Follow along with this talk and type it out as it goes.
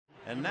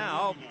And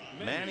now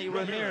Manny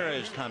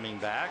Ramirez coming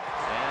back,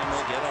 and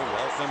we'll get a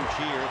welcome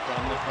cheer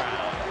from the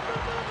crowd.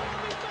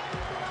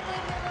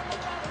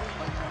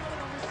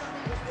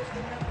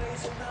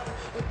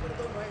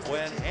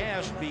 When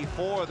asked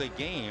before the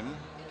game,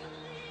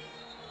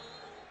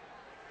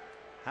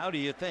 how do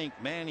you think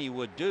Manny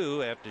would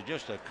do after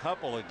just a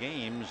couple of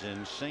games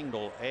in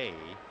Single A?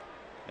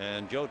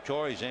 And Joe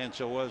Torre's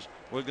answer was,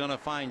 we're going to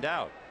find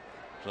out.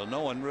 So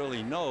no one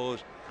really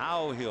knows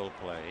how he'll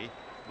play,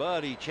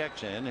 but he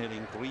checks in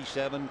hitting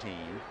 .317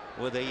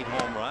 with 8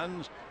 home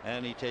runs,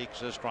 and he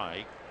takes a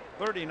strike.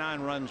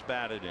 39 runs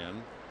batted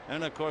in.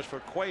 And of course, for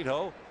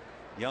Cueto,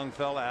 young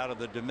fella out of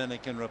the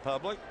Dominican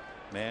Republic,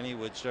 Manny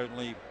would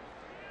certainly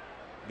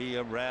be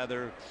a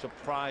rather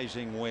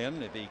surprising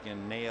win if he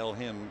can nail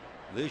him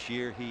this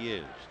year. He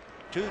is.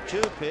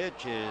 2-2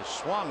 pitch is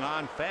swung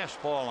on,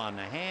 fastball on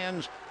the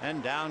hands,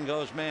 and down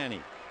goes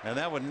Manny. And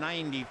that was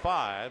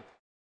 95.